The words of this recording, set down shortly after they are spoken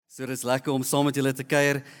So dit is lekker om saam met julle te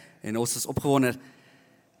kuier en ons is opgewonde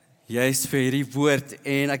juist vir hierdie woord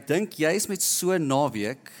en ek dink juist met so 'n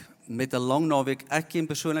naweek, met 'n lang naweek, ek ken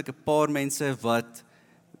persoonlik 'n paar mense wat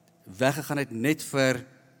weggegaan het net vir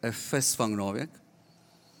 'n visvang naweek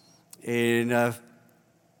en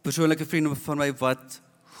persoonlike vriende van my wat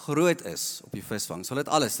groot is op die visvang. So hulle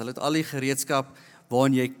het alles, hulle het al die gereedskap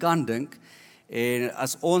waarin jy kan dink en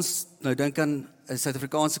as ons nou dink aan 'n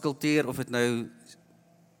Suid-Afrikaanse kultuur of dit nou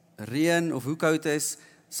reën of hoe koud is,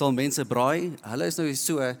 sal mense braai. Hulle is nou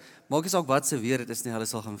so, maak nie saak wat se weer dit is nie, hulle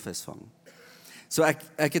sal gaan visvang. So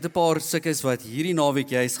ek het 'n paar sukkes wat hierdie naweek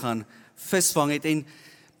juis gaan visvang het en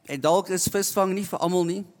dalk is visvang nie vir almal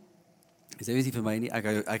nie. Dis nie vir my nie.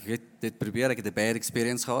 Ek het dit probeer, ek het 'n bad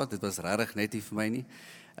experience gehad. Dit was regtig net nie vir my nie.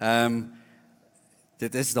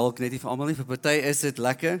 Dit is dalk net nie vir almal nie. Vir party is dit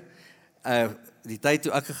lekker. Die tyd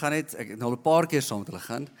toe ek gegaan het, ek het nou al 'n paar keer saam met hulle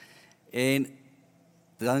gaan en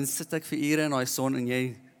dan sit ek vir ure in daai son en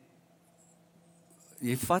jy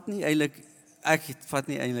vat nie eintlik, ek vat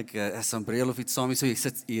nie eintlik 'n sambreel of iets saam nie, so jy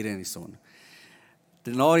sit ure in die son.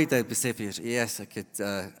 Na die tyd besef jy, yes, ek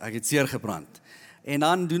het seer gebrand. En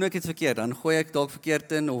dan doen ek dit verkeerd, dan gooi ek dalk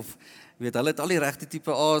verkeerd in, of weet, hulle het al die regte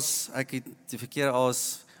tipe aas, ek het die verkeerde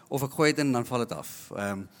aas, of ek gooi dit in en dan val dit af.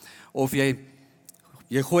 Of jy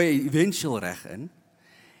gooi eventueel reg in,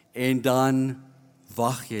 en dan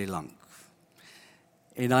wag jy lank.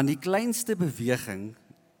 En dan die kleinste beweging,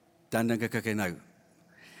 dan dink ek, okay, nou.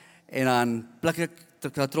 En dan pluk ek die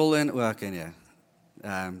katrol in, okay, nee,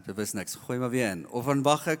 dit was niks, gooi maar weer in. Of dan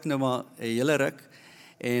wag ek nou maar 'n hele ruk,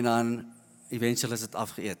 en dan eventueel is dit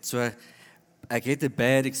afgeëet. So, ek het 'n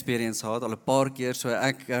bad experience gehad, al 'n paar keer, so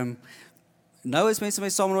ek, nou as mense my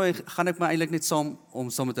saamnooi, gaan ek my eintlik net saam, om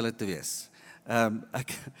saam met hulle te wees.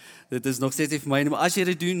 Dit is nog steeds nie vir my, maar as jy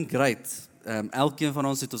dit doen, great. Elkeen van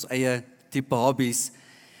ons het ons eie tipe hobbies,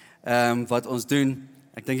 wat ons doen.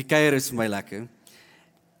 Ek dink die kuier is vir my lekker.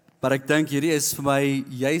 Maar ek dink hierdie is vir my,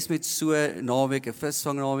 juist met so naweek, 'n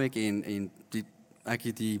visvang naweek, en ek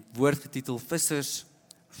het die woord getitel Vissers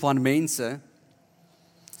Van Mense.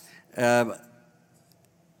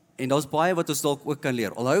 En daar's baie wat ons dalk ook kan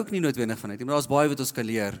leer. Al hou ek nie noodwendig van dit, maar daar's baie wat ons kan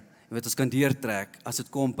leer, en wat ons kan deurtrek, as dit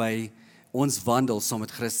kom by ons wandel saam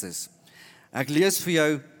met Christus. Ek lees vir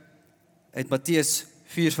jou uit Matteus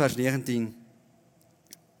 4 vers 19,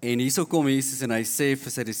 en hierso kom Jesus en hy sê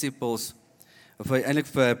vir sy disippels, of eintlik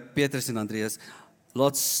vir Petrus en Andreas,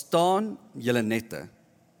 laat staan julle nette,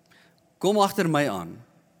 kom agter my aan,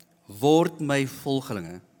 word my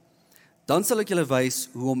volgelinge, dan sal ek julle wys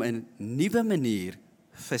hoe om 'n nuwe manier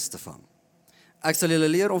vis te vang. Ek sal julle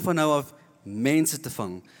leer om van nou af mense te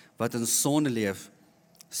vang, wat in sonde leef,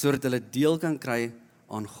 sodat hulle deel kan kry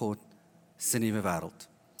aan God se nuwe wêreld.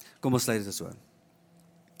 Kom ons sluit dit so.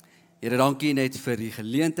 Here, dankie net vir die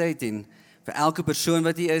geleentheid en vir elke persoon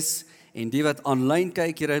wat hier is en die wat aanlyn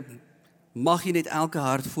kyk. Here, mag jy net elke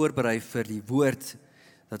hart voorberei vir die woord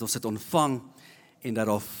dat ons dit ontvang en dat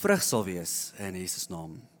daar vrug sal wees in Jesus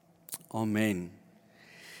naam. Amen.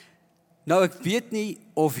 Nou ek weet nie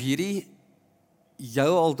of hierdie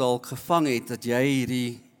jou al dalk gevang het dat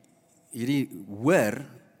jy hierdie hoor.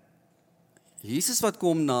 Jesus wat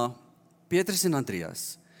kom na Petrus en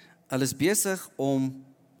Andreas. Hulle is besig om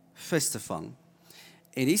vis te vang.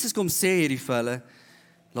 En Jesus kom sê hierdie vir hulle,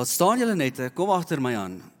 laat staan julle nette, kom agter my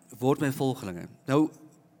aan, word my volgelinge. Nou,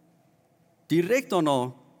 direk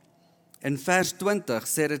daarna, in vers 20,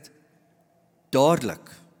 sê dit,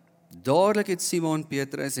 dadelik het Simon,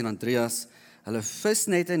 Petrus en Andreas, hulle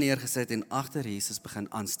visnette neergesit en agter Jesus begin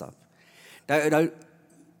aanstap. Nou,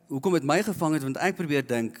 hoekom het my gevang het, want ek probeer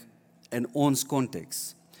dink in ons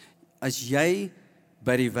konteks. As jy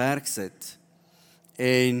by die werk sit,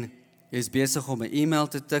 en jy is besig om 'n e-mail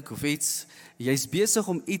te tik of iets, jy is besig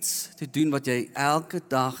om iets te doen wat jy elke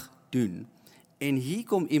dag doen, en hier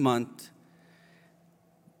kom iemand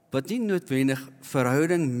wat nie noodwendig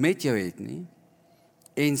verhouding met jou het nie,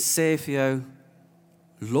 en sê vir jou,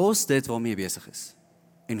 los dit waarmee jy besig is,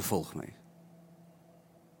 en volg my.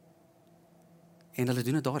 En hulle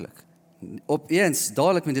doen dit dadelik. Opeens,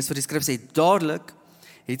 dadelik, want dis wat die skrif sê, dadelik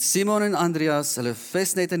het Simon en Andreas hulle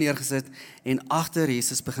visnette neergesit en agter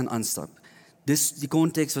Jesus begin aanstap. Dis die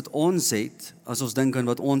konteks wat ons het, as ons dink aan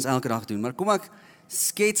wat ons elke dag doen. Maar kom ek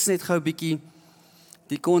skets net gou 'n bietjie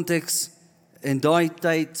die konteks in daai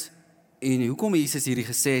tyd en hoekom Jesus hierdie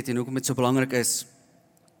gesê het en hoekom dit so belangrik is.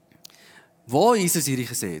 Waar Jesus hierdie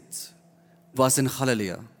gesê het, was in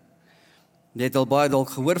Galilea. Jy het al baie dalk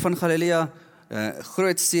gehoor van Galilea,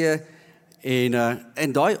 groot see, en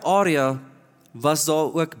in daai area was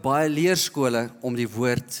daar ook baie leerskole om die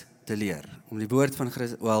woord te leer, om die woord van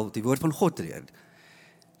God te leer.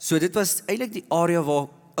 So dit was eintlik die area waar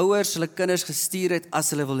ouers hulle kinders gestuur het as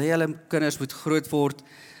hulle wil hê hulle kinders moet groot word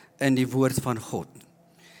in die woord van God.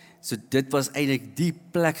 So dit was eintlik die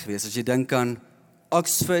plek geweest, as jy dink aan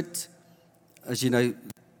Oxford, as jy nou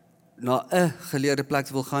na 'n geleerde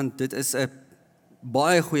plek wil gaan, dit is 'n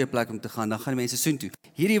baie goeie plek om te gaan, dan gaan die mense soontoe.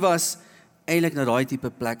 Hierdie was eintlik na daai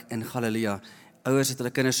tipe plek in Galilea. Ouers het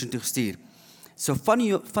hulle kinders soontoe gestuur. So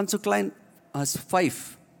van so klein as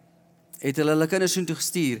 5 het hulle kinders soontoe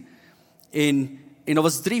gestuur en daar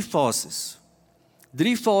was 3 fases.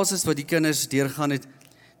 3 fases wat die kinders deurgaan het.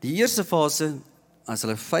 Die eerste fase, as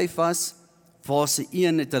hulle 5 was, fase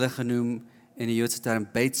 1 het hulle genoem in die Joodse term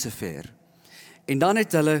Beit Sefer. En dan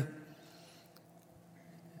het hulle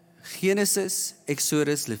Genesis,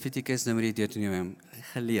 Exodus, Levitikus, Numeri, Deuteronomium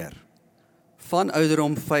geleer. Van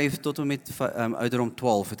ouderdom 5 tot en met ouderdom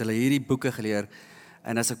 12 het hulle hierdie boeke geleer.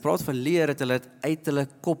 En as ek praat van leer, het hulle dit uit hulle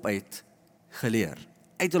kop uit geleer.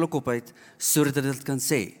 Uit hulle kop uit, sodat hulle dit kan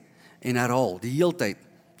sê en herhaal, die hele tyd.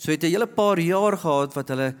 So het 'n hele paar jaar gehad wat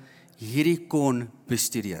hulle hierdie kon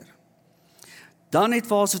bestudeer. Dan het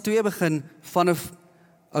fase 2 begin vanaf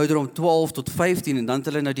ouderdom 12 tot 15 en dan het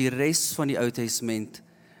hulle nou die res van die Ou Testament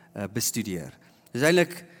bestudeer. Dis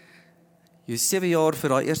eintlik jy 7 jaar vir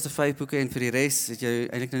daai eerste 5 boeke en vir die res het jy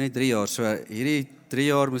eintlik nou net 3 jaar. So hierdie 3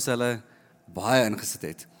 jaar moes hulle baie ingesit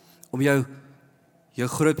het om jou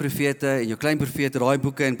groot profete en jou klein profete, daai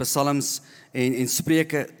boeke en psalms en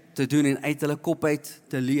spreuke te doen en uit hulle kop uit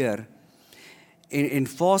te leer. En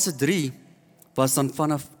fase 3 was dan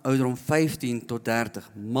vanaf ouderdom 15 tot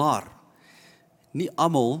 30, maar nie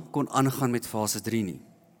almal kon aangaan met fase 3 nie.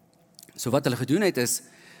 So wat hulle gedoen het is,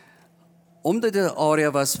 omdat dit 'n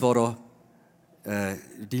area was waar daar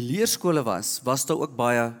die leerskole was daar ook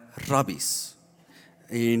baie rabbies.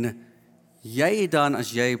 En jy het dan,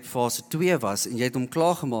 as jy op fase 2 was en jy het hom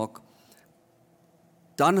klaargemaak,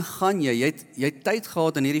 dan gaan jy het tyd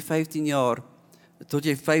gehad in hierdie 15 jaar, tot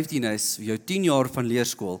jy 15 is, jou 10 jaar van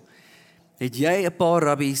leerskool, het jy 'n paar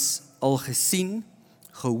rabbies al gesien,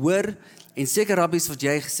 gehoor, en seker rabbies wat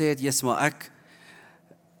jy gesê het, yes, maar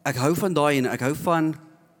ek hou van daai en ek hou van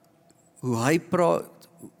hoe hy praat,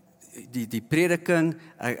 die prediking,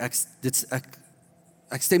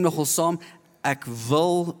 ek stem nogal saam, ek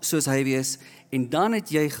wil soos hy wees, en dan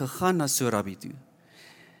het jy gegaan na so rabbi toe,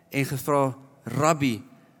 en gevra, rabbi,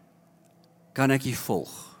 kan ek jy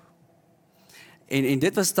volg? En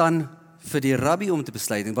dit was dan vir die rabbi om te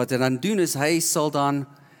besluit, en wat hy dan doen is, hy sal dan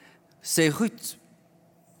sê, goed,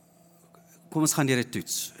 kom ons gaan deur 'n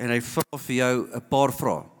toets, en hy vra vir jou 'n paar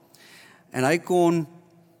vrae, en hy kon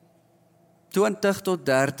 20 tot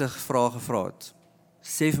 30 vrae gevra het.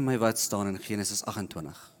 Sê vir my wat staan in Genesis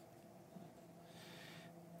 28.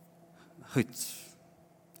 Goed,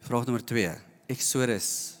 vraag nommer 2,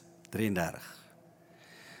 Exodus 33.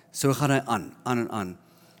 So gaan hy aan,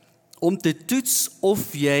 om te toets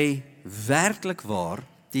of jy werklik waar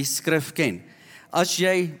die skrif ken. As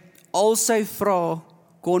jy al sy vrae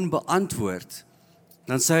kon beantwoord,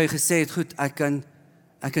 dan sou hy gesê het, goed,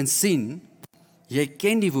 ek kan sien, jy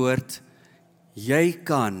ken die woord, jy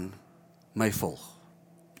kan my volg.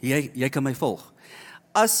 Jy kan my volg.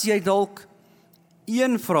 As jy dalk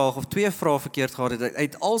 1 vraag of 2 vrae verkeerd gehad het,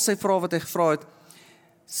 uit al sy vrae wat hy gevra het,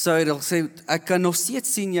 sou hy dalk sê, ek kan nog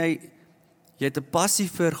steeds sien, jy het 'n passie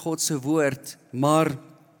vir God se woord, maar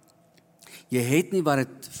jy het nie wat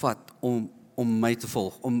dit vat om my te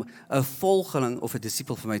volg, om 'n volgeling of 'n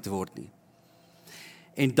disipel vir my te word nie.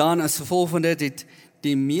 En dan as gevolg van dit het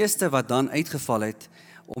die meeste wat dan uitgeval het,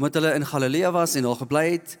 omdat hulle in Galilea was en daar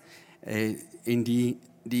gebly het, en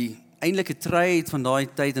die eintlike trade van daai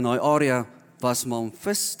tyd in daai area was maar om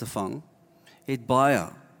vis te vang, het baie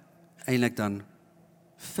eintlik dan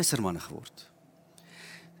vissermanne geword.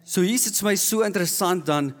 So hier is dit vir my so interessant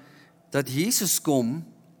dan, dat Jesus kom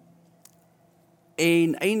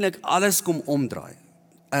en eintlik alles kom omdraai.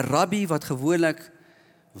 'n Rabbi wat gewoonlik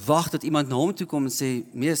wag dat iemand na hom toe kom en sê,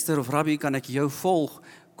 meester of rabbi, kan ek jou volg?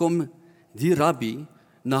 Kom die rabbi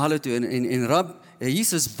na hulle toe en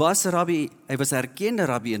Jesus was 'n rabbi, hy was 'n erkende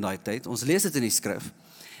rabbi in daai tyd, ons lees dit in die skrif.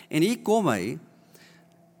 En hier kom hy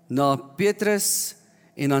na Petrus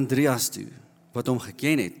en Andreas toe, wat hom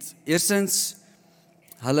geken het. Eerstens,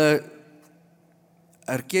 hulle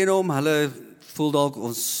erken hom, hulle voel dalk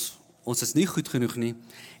ons is nie goed genoeg nie.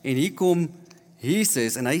 En hier kom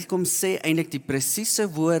Jesus en hy kom sê eintlik die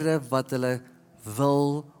presiese woorde wat hulle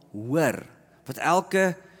wil hoor. Wat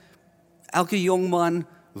elke jong man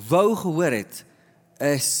wou gehoor het,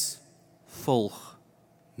 is volg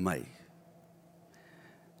my.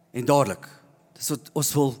 En dadelik, dis wat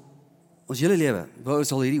ons wil, ons hele lewe, wou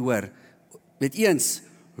ons al hierdie hoor, met eens,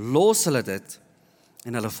 los hulle dit,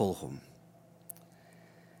 en hulle volg hom.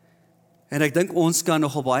 En ek dink ons kan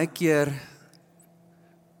nogal baie keer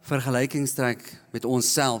vergelykings trek met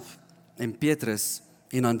onsself en Petrus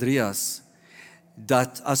en Andreas,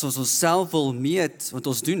 dat as ons onsself wil meet, want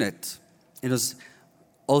ons doen dit, en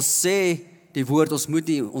ons sê die woord, ons moet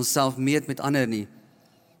nie onsself meet met ander nie,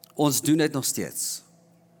 ons doen dit nog steeds.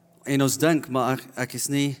 En ons dink, maar ek is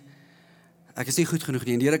nie goed genoeg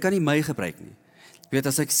nie, en die Here kan nie my gebruik nie. Jy weet,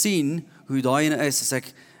 as ek sien hoe daai ene is, as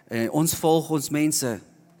ek, ons volg ons mense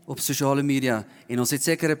op sosiale media, en ons het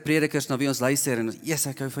sekere predikers na wie ons luister, en ons,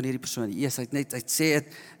 ek hou van hierdie persoon, hy sê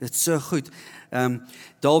dit so goed.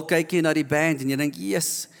 Daar kyk jy na die band, en jy dink,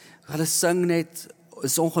 hulle sing net,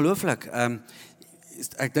 is ongelooflik.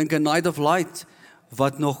 Ek dink 'n Night of Light,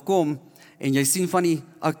 wat nog kom, en jy sien van die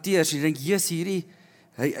akteurs, jy dink, hierdie,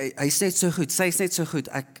 hy sê net so goed, sy is net so goed,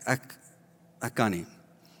 ek kan nie.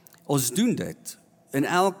 Ons doen dit, in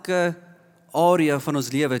elke area van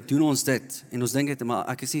ons lewe doen ons dit, en ons dink dit, maar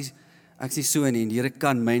ek is nie so nie, en die Here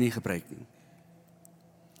kan my nie gebruik nie.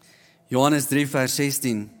 Johannes 3 vers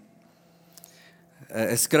 16,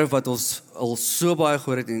 'n skrif wat ons al so baie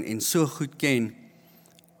gehoor het, en so goed ken,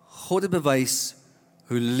 God het bewys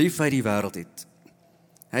hoe lief hy die wêreld het.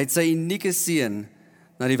 Hy het sy unieke seun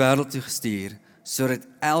na die wêreld toe gestuur, sodat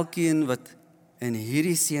elkeen wat in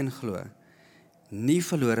hierdie seun glo, nie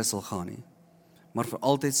verlore sal gaan nie, maar vir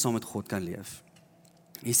altyd saam met God kan leef.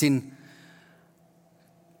 Jy sien,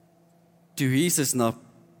 toe Jesus na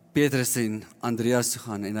Petrus en Andreas toe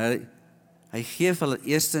gaan, en hy gee vir hulle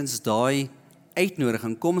eerstens daai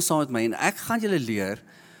uitnodiging, kom saam met my, en ek gaan julle leer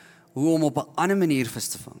hoe om op 'n ander manier vis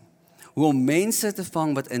te vang, hoe om mense te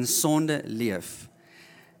vang wat in sonde leef.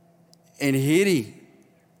 En hierdie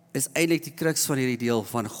is eintlik die kruks van hierdie deel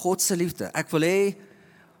van God se liefde. Ek wil hê,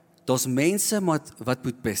 daar's mense wat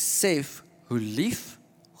moet besef hoe lief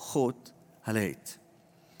God hulle het.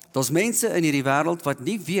 Daar's mense in hierdie wêreld wat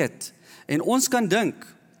nie weet, en ons kan dink,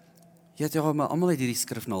 maar almal het hierdie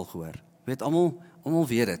skrif nou al gehoor, weet, almal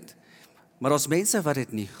weet dit, maar daar's mense wat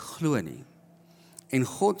dit nie glo nie. En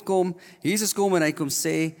Jesus kom en hy kom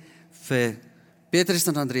sê vir Petrus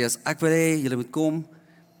en Andreas, ek wil hê julle moet kom,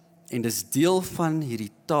 en dis deel van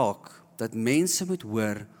hierdie taak, dat mense moet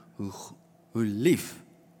hoor hoe lief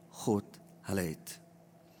God hulle het.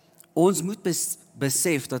 Ons moet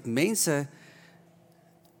besef dat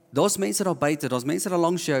daar's mense daar buite, daar's mense daar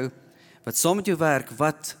langs jou, wat saam met jou werk,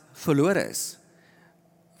 wat verlore is,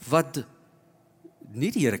 wat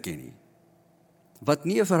nie die Here ken nie, wat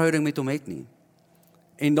nie 'n verhouding met hom het nie.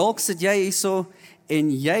 En dalk sit jy hierso,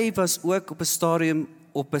 en jy was ook op 'n stadium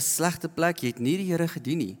op 'n slegte plek, jy het nie die Here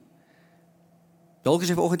gedien nie. Dalk is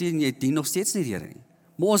jy vanoggend hier en jy dien nog steeds nie die Here nie.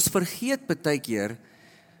 Maar ons vergeet baie keer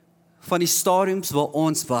van die stadiums waar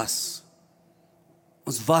ons was.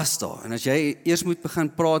 Ons was daar, en as jy eers moet begin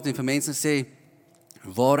praat en vir mense sê,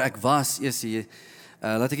 waar ek was,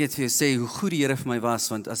 laat ek net vir jou sê, hoe goed die Here vir my was,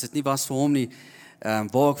 want as dit nie was vir hom nie,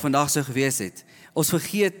 waar ek vandag sou gewees het. Ons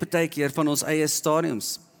vergeet baie keer van ons eie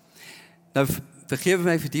stadiums. Nou, vergewe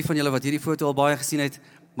my vir die van julle wat hierdie foto al baie gesien het,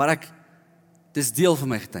 maar dis deel van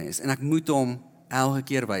my getuienis, en ek moet hom elke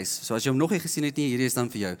keer wys. So as jy hom nog nie gesien het nie, hierdie is dan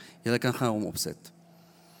vir jou. Julle kan gaan hom opsit.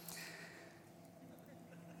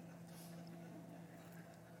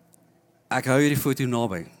 Ek hou hierdie foto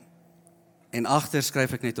naby, en agter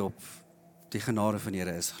skryf ek net op, die genade van die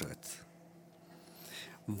Here is groot.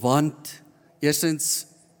 Want, eerstens,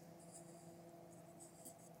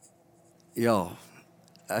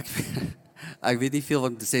 ek weet nie veel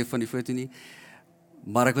wat om te sê van die foto nie,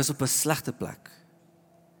 maar ek was op 'n slegte plek.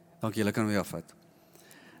 Dankie, julle kan my afvat.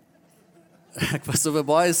 Ek was op 'n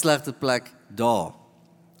baie slegte plek daar,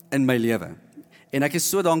 in my lewe. En ek is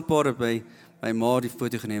so dankbaar dat my ma die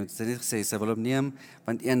foto geneem het. Sy het net gesê, sy wil hom neem,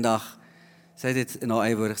 want eendag, sy het dit in haar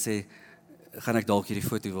eie woorde gesê, gaan ek dalk hierdie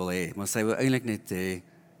foto wil hê, maar sy wil eintlik net hê,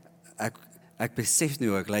 ek besef nie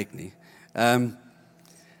hoe ek lyk nie.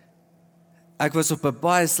 Ek was op 'n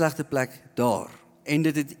baie slegte plek daar, en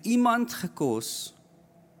dit het iemand gekos,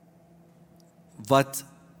 wat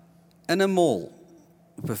in 'n mall,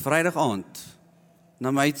 op 'n Vrydag aand,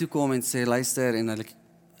 na my toe kom en sê, luister, en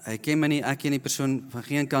hy ken my nie, ek ken die persoon van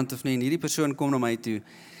geen kant of nie, en hierdie persoon kom na my toe,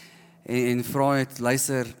 en vra het,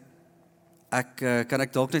 luister, kan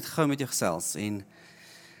ek dalk net gou met jou gesels, en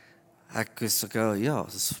ek is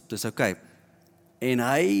dis okay. En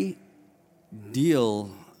hy deel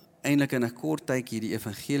eintlik in 'n kort tydjie die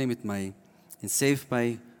evangelie met my, en sê vir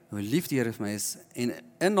my, hoe lief die Here vir my is, en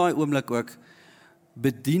in daai oomblik ook,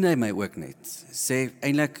 bedien hy my ook net, sê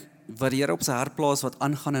eintlik, wat die Here op sy hart plaas, wat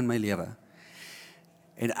aangaan in my lewe.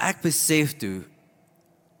 En ek besef toe,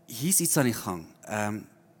 hier's iets aan die gang,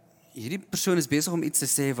 hierdie persoon is besig om iets te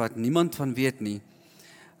sê wat niemand van weet nie.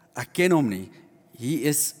 Ek ken hom nie. Hier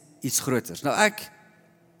is iets groters. Nou ek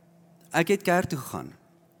het kerk toe gegaan.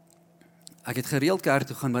 Ek het gereeld kerk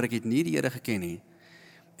toe gegaan, maar ek het nie die Here geken nie.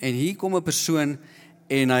 En hier kom 'n persoon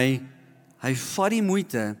en hy vat die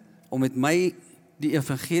moeite om met my die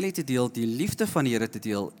evangelie te deel, die liefde van die Here te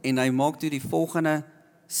deel, en hy maak toe die volgende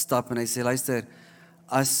stap en hy sê, luister,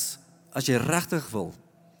 as jy regtig wil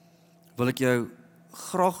ek jou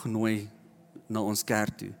graag nooi na ons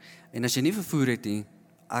kerk toe. En as jy nie vervoer het nie,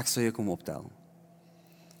 ek sal jou kom optel.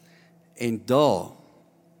 En daar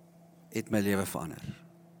het my lewe verander.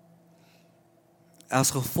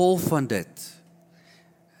 As gevolg van dit,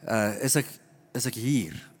 is ek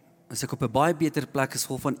hier. Is ek op 'n baie beter plek as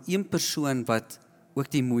gevolg van een persoon wat ook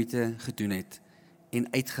die moeite gedoen het en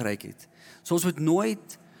uitgereik het. So ons moet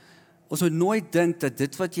nooit dink dat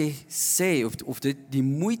dit wat jy sê, of dit die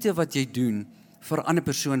moeite wat jy doen vir 'n ander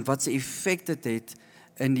persoon, wat se effek dit het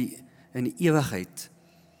in die ewigheid,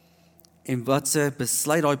 en wat se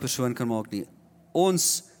besluit daai persoon kan maak nie.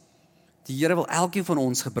 Die Here wil elkeen van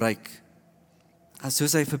ons gebruik,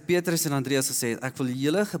 soos hy vir Petrus en Andreas gesê het, ek wil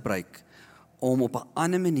julle gebruik om op 'n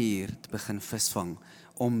ander manier te begin visvang,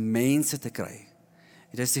 om mense te kry.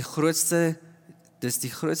 Dit is die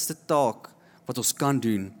grootste taak wat ons kan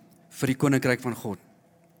doen vir die koninkryk van God.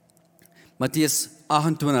 Matteus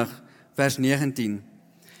 28 vers 19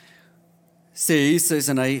 sê Jesus,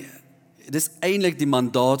 en dit is eintlik die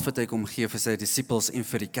mandaat wat hy kom gee vir sy disippels en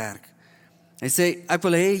vir die kerk. Hy sê, ek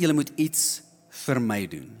wil hê julle moet iets vir my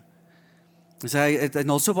doen. Hy sê, hy het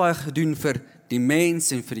al so baie gedoen vir die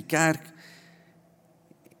mens en vir die kerk,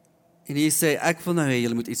 en hy sê, ek wil nou hê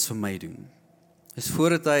julle moet iets vir my doen. Dis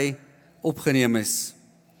voordat hy opgeneem is.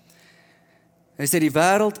 Hy sê, die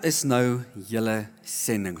wêreld is nou julle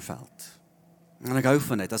sendingveld. En ek hou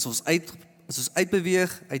van dit, as ons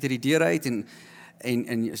uitbeweeg, uit die deur uit, en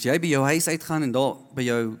as jy by jou huis uitgaan, en daar by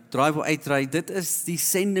jou driveway uitry, dit is die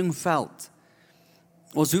sendingveld.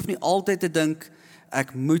 Ons hoef nie altyd te dink,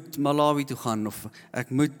 ek moet Malawi toe gaan, of ek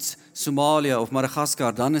moet Somalië, of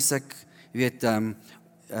Madagaskar, dan is ek,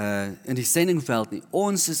 in die sendingveld nie.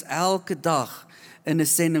 Ons is elke dag in 'n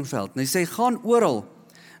sendingveld. En hy sê, gaan oral,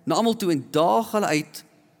 na almal toe, en daag hulle uit,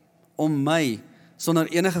 om my, sonder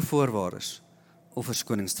enige voorwaardes, of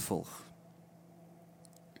verskonings te volg.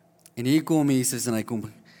 En hier kom Jesus, en hy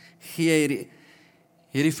kom, gee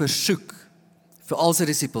hierdie versoek, vir al sy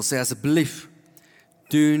disippels, sê, asseblief,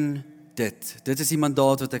 doen dit. Dit is die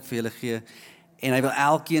mandaat wat ek vir julle gee, en hy wil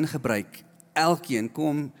elkeen gebruik. Elkeen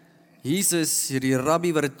kom, Jesus, hierdie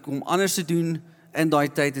rabbi wat dit kom anders te doen in daai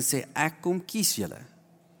tyd, en sê, ek kom kies julle.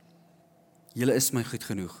 Julle is my goed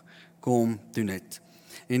genoeg. Kom, doen dit.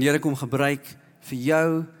 En die Here kom gebruik vir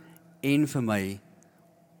jou en vir my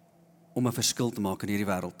om 'n verskil te maak in hierdie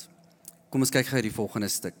wêreld. Kom ons kyk gou die volgende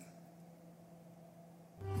stuk.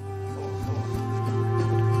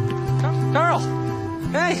 Carl!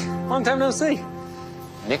 Hey, long time no see.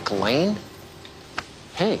 Nick Lane?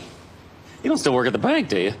 Hey. You don't still work at the bank,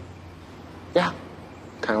 do you? Yeah.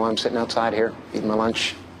 Kind of why I'm sitting outside here, eating my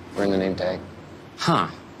lunch, wearing the name tag. Huh.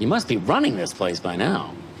 You must be running this place by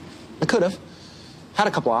now. I could have. Had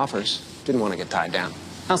a couple offers. Didn't want to get tied down.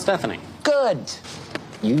 How's Stephanie? Good.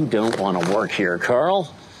 You don't want to work here, Carl.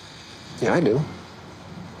 Yeah, I do.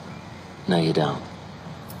 No, you don't.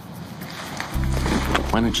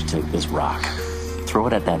 Why don't you take this rock, throw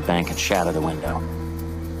it at that bank and shatter the window?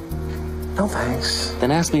 No, thanks.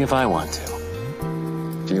 Then ask me if I want to.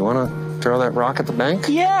 Do you want to throw that rock at the bank?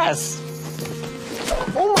 Yes!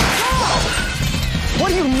 Oh my God!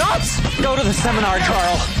 What are you, nuts? Go to the seminar,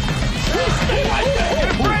 Carl.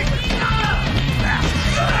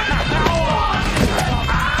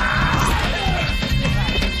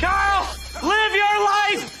 Carl, live your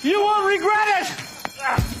life! You won't regret it!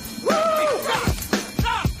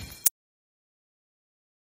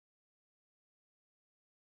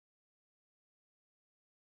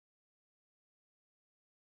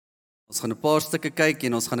 Ons gaan 'n paar stukke kyk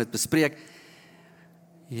en ons gaan dit bespreek.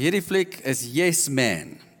 Hierdie fliek is Yes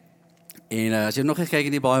Man. En as jy nog nie kyk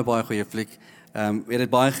in die baie goeie fliek, het dit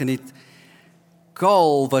baie geniet.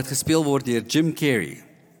 Carl wat gespeel word deur Jim Carrey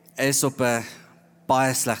is op 'n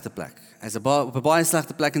baie slegte plek. Hy's op 'n baie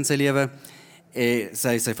slegte plek in sy lewe.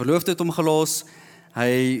 Sy verloofde het hom gelos.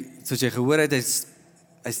 Hy, soos jy gehoor het, hy's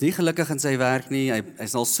nie gelukkig in sy werk nie.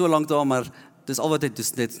 Hy's al so lank daar, maar dis al wat hy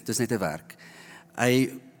dis net 'n werk.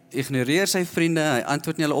 Hy ignoreer sy vriende, hy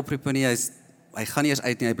antwoord nie hulle oproepe nie, hy gaan nie eens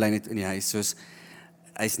uit nie, hy bly net in die huis, soos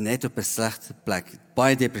hy's net op 'n slegte plek,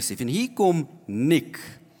 baie depressief. En hier kom Nick.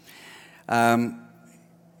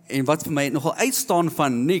 En wat vir my nogal uitstaan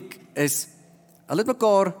van Nick is, hulle het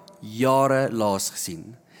mekaar jare laas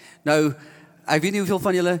gesien. Nou, ek weet nie hoeveel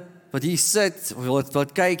van julle wat hier sit, of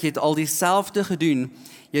wat kyk, het al dieselfde gedoen.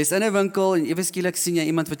 Jy is in 'n winkel en ewe skielik sien jy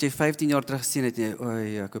iemand wat jy 15 jaar terug gesien het, en jy,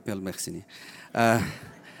 oei, ek hoop jy het my gesien nie.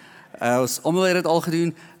 Ons almal het dit al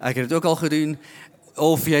gedoen, ek het dit ook al gedoen,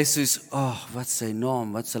 of jy soos, wat is sy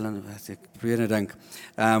naam, wat sal hy, ek probeer nou dink,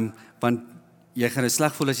 want jy gaan nou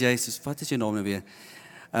sleg voel as jy soos, wat is jou naam nou weer?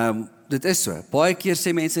 Dit is so, baie keer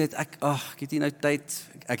sê mense, ek het nie nou tyd,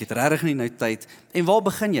 ek het regtig nie nou tyd, en waar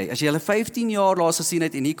begin jy? As jy hulle 15 jaar laas gesien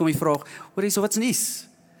het, en hier kom die vraag, hoor jy so, wat's nuus?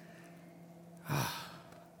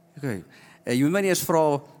 Okay. Jy moet my nie eers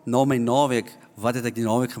vra na my naweek, wat het ek die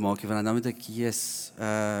naweek gemaak, want dan moet ek,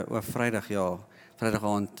 Vrydag, ja, Vrydag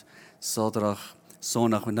aand, Saterdag,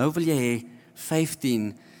 Sondag, maar nou wil jy hê,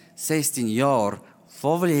 15, 16 jaar,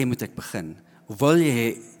 waar wil jy hê moet ek begin? Of wil jy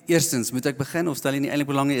hê, eerstens, moet ek begin, of stel jy nie eintlik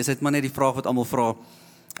belang nie, is dit maar net die vraag wat almal vra,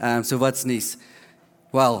 so wat's nuus?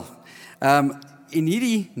 Wel, en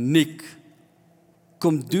hierdie Nick,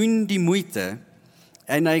 kom doen die moeite,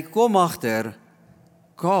 en hy kom agter,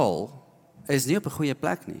 Carl is nie op 'n goeie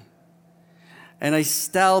plek nie. En hy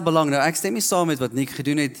stel belang, nou ek stem nie saam met wat Nick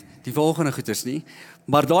gedoen het, die volgende goeters nie,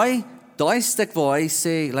 maar daai stuk waar hy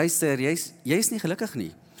sê, luister, jy's nie gelukkig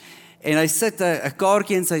nie. En hy sit 'n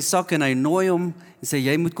kaartjie in sy sak en hy nooi hom en sê,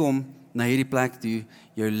 jy moet kom na hierdie plek toe,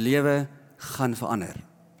 jou lewe gaan verander.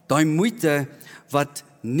 Daai moeite wat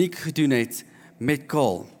Nick gedoen het met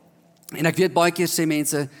Carl. En ek weet baie keer sê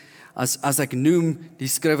mense, as ek noem die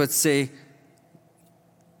skrif wat sê,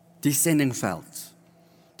 die sendingveld.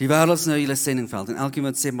 Die wêreld is nou julle sendingveld, en elkeen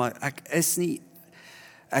wat sê, maar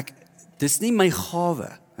dis nie my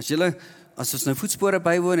gawe. As ons nou voetspore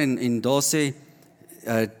bywoon, en daar sê,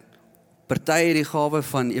 party die gawe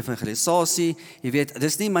van evangelisasie, jy weet,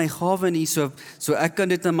 dis nie my gawe nie, so ek kan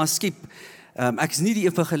dit nou maar skiep. Ek is nie die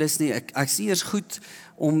evangelis nie, ek is nie eers goed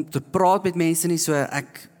om te praat met mense nie, so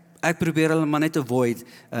ek probeer hulle maar net avoid.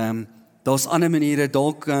 Daar's ander maniere,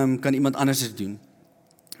 dalk kan iemand anders dit doen.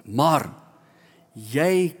 Maar,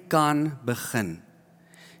 jy kan begin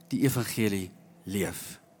die evangelie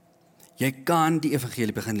leef. Jy kan die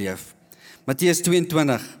evangelie begin leef. Matteus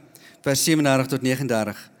 22, vers 37 tot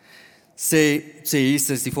 39, sê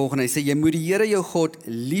Jesus die volgende, hy sê, jy moet die Here jou God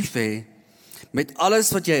lief hê met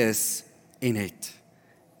alles wat jy is en het.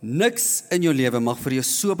 Niks in jou lewe mag vir jou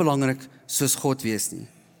so belangrik soos God wees nie.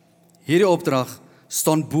 Hierdie opdrag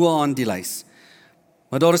staan bo aan die lys.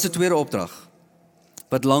 Maar daar is 'n tweede opdrag,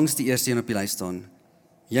 wat langs die eerste een op die lys staan.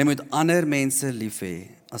 Jy moet ander mense lief hê,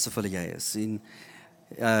 asof hulle jy is. En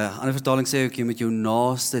ander vertaling sê ook, jy moet jou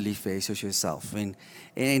naaste lief hê, soos jouself.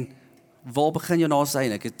 En waar begin jou naaste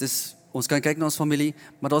eintlik? Ons kan kyk na ons familie,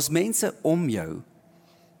 maar daar's mense om jou,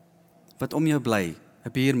 wat om jou bly.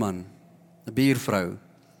 'n buurman, 'n buurvrou.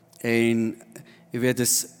 En jy weet,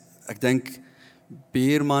 ek dink,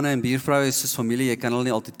 buurmanne en buurvroue is soos familie, jy kan hulle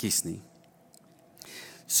nie altyd kies nie.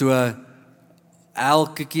 So,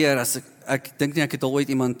 elke keer, as ek dink nie, ek het al ooit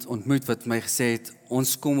iemand ontmoet wat my gesê het,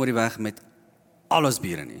 ons kom oor die weg met al ons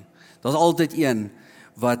bure nie. Daar's altyd een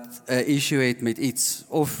wat 'n issue het met iets,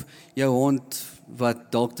 of jou hond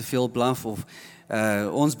wat dalk te veel blaf, of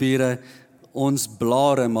ons bure, ons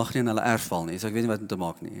blare mag nie in hulle erf val nie, so ek weet nie wat om te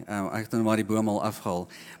maak nie. Ek het nou maar die boom al afgehaal,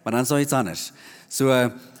 maar dan is daar iets anders. So,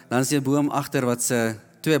 dan is die boom agter wat se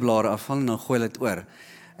 2 blare afval, en dan gooi hulle dit oor.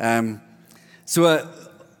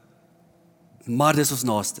 Maar dis ons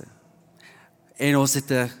naaste. En ons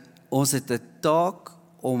het 'n taak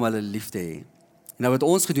om hulle lief te hê. En nou wat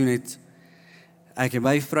ons gedoen het, ek en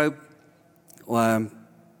my vrou,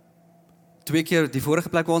 2 keer die vorige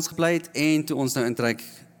plek waar ons gebly het, en toe ons nou intrek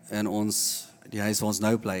in die huis waar ons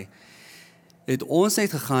nou bly, het ons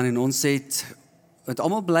net gegaan en ons het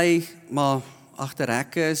almal bly, maar agter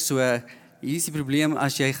hekke, so hier is die probleem,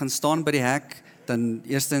 as jy gaan staan by die hek, dan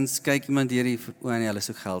eerstens kyk iemand deur nee, hulle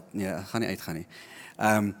soek geld, nee, gaan nie uitgaan nie.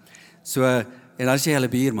 En as jy hulle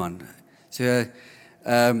buurman,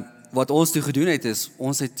 wat ons toe gedoen het is,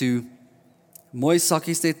 ons het toe mooi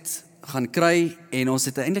sakkies net gaan kry, en ons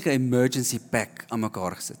het eintlik 'n emergency pack aan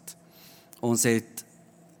mekaar gesit. Ons het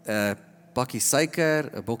 'n bakkie suiker,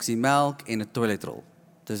 'n boksie melk en 'n toiletrol.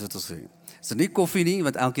 Dis wat ons doen. So nie koffie nie,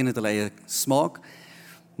 want elkeen het hulle eie smaak,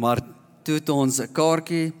 maar toe het ons 'n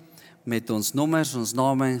kaartjie met ons nommers, ons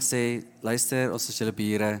name, en sê, luister, ons is julle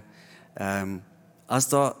bure, as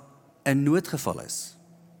daar 'n noodgeval is,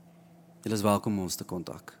 julle is welkom om ons te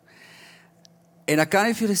kontak. En ek kan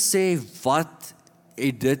nie vir julle sê, wat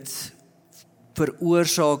het dit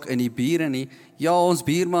veroorsaak in die bure nie. Ja, ons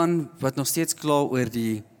buurman, wat nog steeds kla oor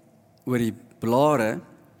die blare,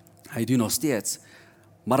 hy doen nog steeds,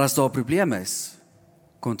 maar as daar 'n probleem is,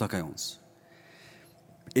 kontak hy ons.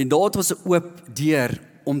 En daar was 'n oop deur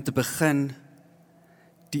om te begin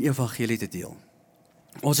die evangelie te deel.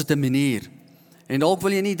 Ons het 'n manier. En dalk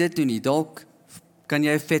wil jy nie dit doen nie, dalk kan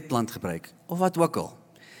jy 'n vetplant gebruik, of wat ook al.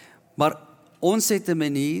 Maar ons het 'n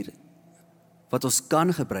manier wat ons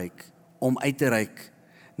kan gebruik om uit te reik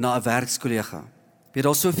na 'n werkskollega. Weet,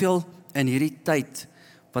 daar's soveel in hierdie tyd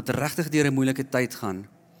wat regtig deur 'n moeilike tyd gaan.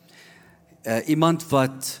 Iemand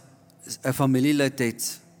wat 'n familielid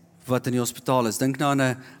het wat in die hospitaal is. Dink nou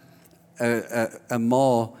aan 'n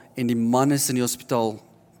ma en die man is in die hospitaal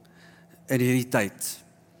in hierdie tyd.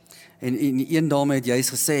 En een dame het juist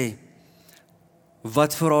gesê,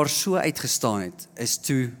 wat vir haar so uitgestaan het, is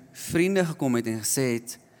toe vriende gekom het en gesê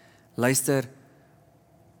het, luister,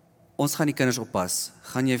 ons gaan die kinders oppas,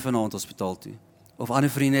 gaan jy vanaand hospitaal toe? Of ander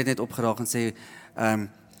vriende het net opgeraak en sê,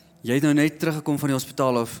 jy het nou net teruggekom van die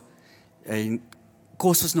hospitaal, of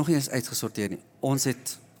kos was nog nie eens uitgesorteer nie. Ons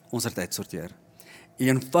het uitsorteer. 'n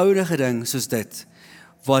eenvoudige ding soos dit,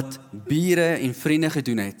 wat bure en vriende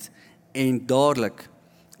gedoen het, en dadelik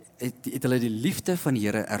het hulle die liefde van die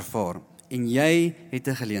Here ervaar, en jy het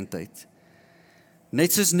 'n geleentheid.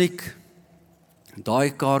 Net soos Nick,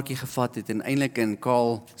 daai kaartjie gevat het, en eintlik in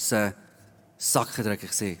Karl se sak gedruk en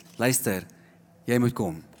gesê, luister, jy moet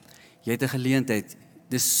kom. Jy het 'n geleentheid,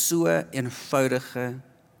 dis so 'n eenvoudige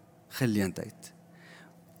geleentheid.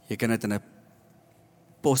 Jy kan dit in 'n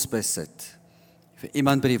posbus sit, vir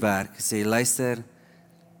iemand by die werk, sê, luister,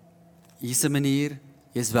 hier's 'n manier,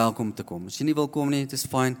 jy is welkom te kom. As jy nie wil kom nie, dit is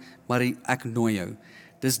fyn, maar ek nooi jou.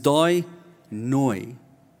 Dis daai nooi,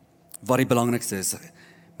 wat die belangrikste is,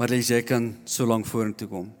 maar jy kan so lank vorentoe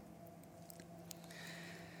kom.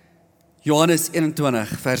 Johannes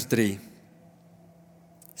 21 vers 3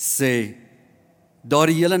 sê,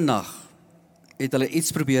 daardie hele nag het hulle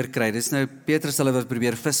iets probeer kry. Dis nou Petrus hulle wat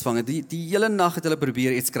probeer visvang. Die hele nag het hulle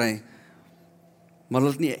probeer iets kry, maar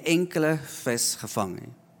hulle het nie 'n enkele vis gevang nie.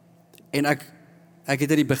 En ek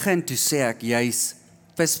het in die begin toe sê ek, juis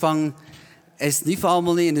visvang is nie vir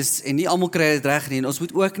almal nie, en nie almal kry dit reg nie, en ons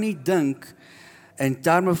moet ook nie dink in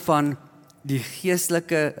terme van die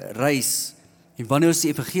geestelike reis, en wanneer ons die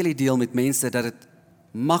evangelie deel met mense, dat dit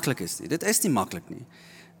maklik is nie. Dit is nie maklik nie.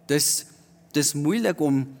 Dis moeilik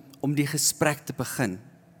om die gesprek te begin.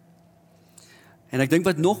 En ek dink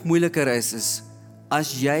wat nog moeiliker is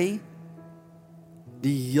as jy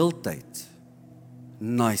die heeltyd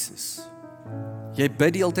nice is. Jy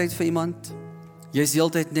bid die heeltyd vir iemand, jy is die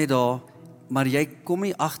heeltyd net daar, maar jy kom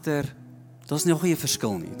nie agter, daar's nog nie 'n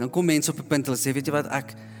verskil nie. Dan kom mense op 'n punt, hulle sê, weet jy wat,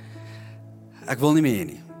 ek wil nie meer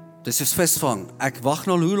nie. Dis soos visvang. Ek wag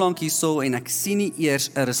nou al hoe lank hierso en ek sien nie eers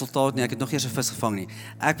 'n resultaat nie. Ek het nog eers 'n vis gevang nie.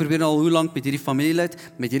 Ek probeer nou al hoe lank met hierdie familielid,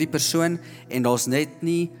 met hierdie persoon, en daar's net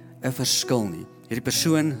nie 'n verskil nie. Hierdie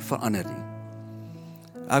persoon verander nie.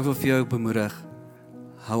 Ek wil vir jou bemoedig,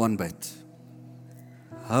 hou aan bid.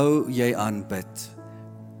 Hou jy aan bid.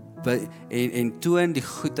 En toon die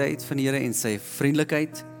goedheid van die Here en sy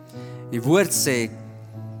vriendelikheid. Die woord sê,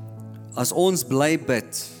 as ons bly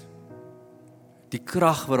bid, die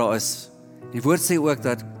krag wat daar is. Die woord sê ook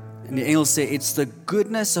dat, in die Engels sê, it's the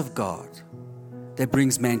goodness of God that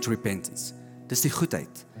brings man to repentance. Dis die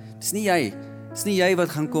goedheid. Dis nie jy wat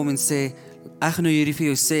gaan kom en sê, ek gaan nou hierdie vir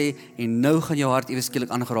jou sê, en nou gaan jou hart ewe skielik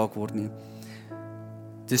aangeraak word nie.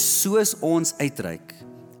 Dis soos ons uitreik,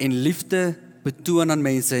 en liefde betoon aan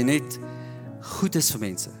mense, en net goed is vir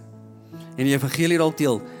mense. En die evangelie dalk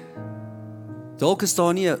deel, dalk is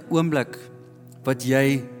daar nie 'n oomblik, wat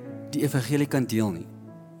jy die evangelie kan deel nie.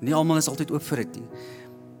 Nie almal is altyd oop vir dit nie.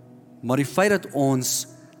 Maar die feit dat ons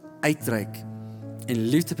uitreik en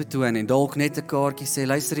liefde betoon en dalk net 'n kaartjie sê,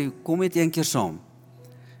 luister, kom net een keer saam.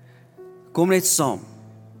 Kom net saam.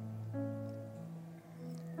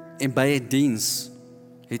 En by 'n diens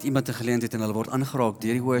het iemand 'n geleentheid en hulle word aangeraak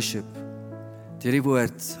deur die worship, deur die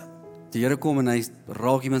woord. Die Here kom en hy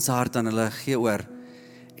raak iemand se hart aan, hulle gee oor.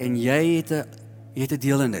 En jy het 'n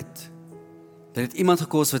deel in dit. Dat het iemand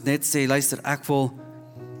gekos wat net sê, luister, ek wil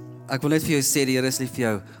net vir jou sê, die Here is lief vir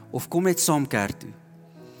jou, of kom net saam kerk toe.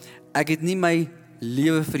 Ek het nie my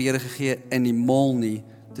lewe vir die Here gegee in die mall nie,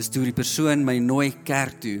 dis toe die persoon my nooi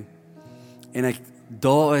kerk toe, en ek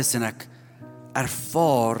daar is, en ek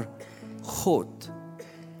ervaar God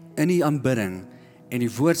in die aanbidding, en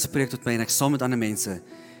die woord spreek tot my, en ek saam met ander mense,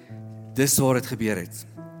 dis waar dit gebeur het.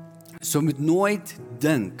 So moet nooit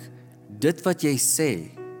dink, dit wat jy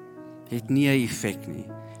sê, het nie 'n effek nie.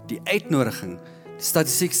 Die uitnodiging, die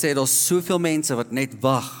statistiek sê, daar's soveel mense wat net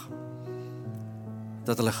wag,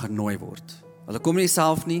 dat hulle genooi word. Hulle kom nie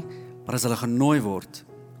self nie, maar as hulle genooi word,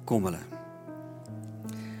 kom hulle.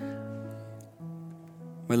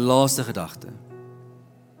 My laaste gedagte.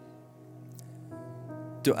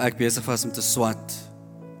 toe ek besig was om te swat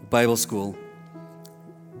Bybelskool.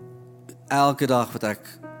 Elke dag wat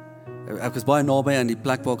ek was baie naby aan die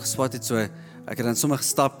plek waar ek geswat het, so ek het dan sommer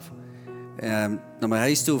gestap na my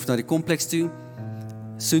huis toe of na die kompleks toe,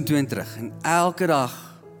 soontoe en terug. En elke dag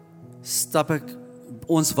stap ek,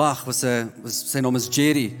 ons wag sy naam is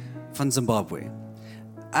Jerry van Zimbabwe.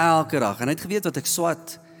 Elke dag, en hy het geweet wat ek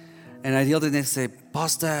swat, en hy het die hele tyd net gesê,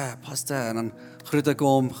 paste, en dan groet ek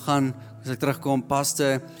hom, gaan, as ek terugkom,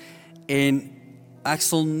 paste, en ek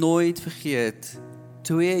sal nooit vergeet,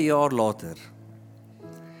 2 jaar later,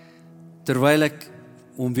 terwyl ek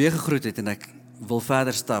hom weer gegroet het, en ek wil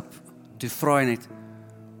verder stap, toe vra hy net,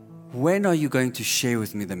 when are you going to share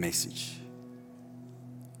with me the message?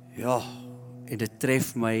 Ja, en dit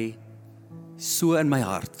tref my so in my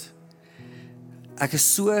hart. Ek is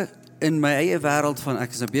so in my eie wêreld van,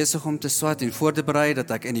 ek is nou besig om te swat en voor te berei,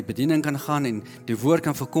 dat ek in die bediening kan gaan en die woord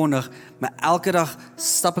kan verkondig, maar elke dag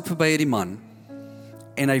stap ek verby hierdie man,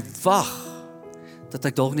 en hy wag, dat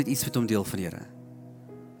ek dalk net iets met hom deel van die Here.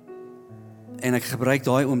 En ek gebruik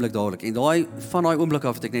daai oomblik dadelik, en van daai oomblik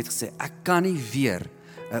af het ek net gesê, ek kan nie weer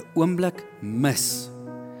 'n oomblik mis,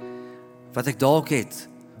 wat ek dalk het,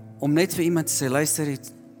 om net vir iemand te sê, luister,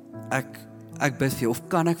 ek bid vir jou, of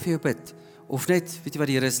kan ek vir jou bid, of net, weet jy wat,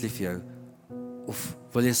 die Here is lief vir jou, of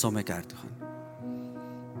wil jy saam met my kerk toe gaan?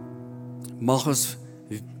 Mag ons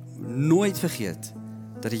nooit vergeet,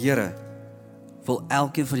 dat die Here wil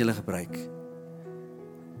elkeen van julle gebruik,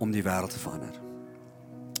 om die wêreld te verander.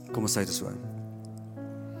 Kom ons sê dit so.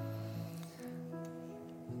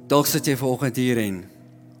 Dalk sit jy vanoggend hier en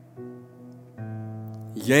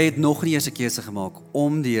jy het nog nie eens 'n keuse gemaak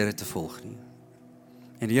om die Here te volg nie.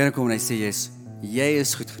 En die Here kom en hy sê, jy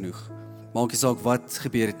is goed genoeg. Maak nie saak wat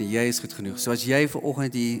gebeur het nie, jy is goed genoeg. So as jy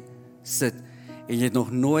vanoggend hier sit en jy het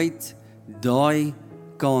nog nooit daai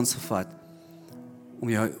kans gevat om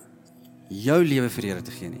jou lewe vir die Here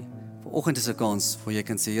te gee nie. Vanoggend is 'n kans waar jy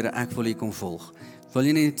kan sê, Here, ek wil U kom volg. Wil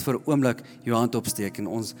jy net vir 'n oomblik jou hand opsteek en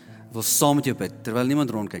ons wil saam met jou bid, terwyl niemand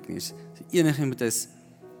rondkyk nie. As enigiemand is,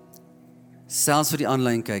 selfs vir die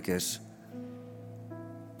aanlyn kykers,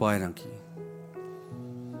 baie dankie.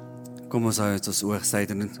 Kom ons hou ons oë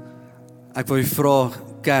gesluit en ek wil u vra,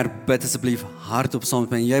 kerk, bid asseblief hardop saam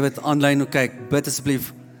met my. En jy wat aanlyn kyk, bid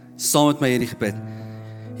asseblief saam met my hierdie gebed.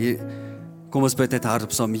 Kom ons bid net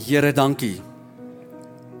hardop saam. Here, dankie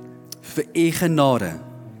vir u genade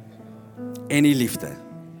en u liefde.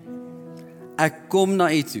 Ek kom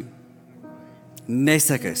na u toe,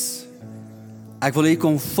 nes ek is. Ek wil u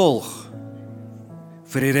kom volg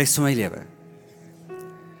vir die res van my lewe.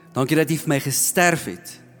 Dankie dat u vir my gesterf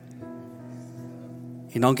het.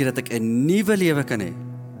 En dankie dat ek 'n nuwe lewe kan hê.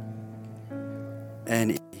 En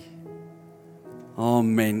u.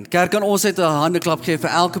 Amen. Kerk, kan ons net 'n handeklap gee vir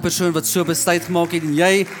elke persoon wat so besluit gemaak het, en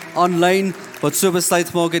jy aanlyn wat so besluit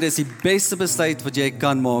gemaak het, is die beste besluit wat jy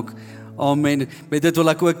kan maak. Amen. Met dit wil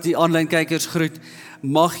ek ook die aanlyn kykers groet.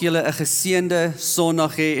 Mag julle 'n geseënde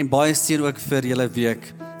Sondag hê en baie seën ook vir julle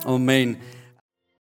week. Amen.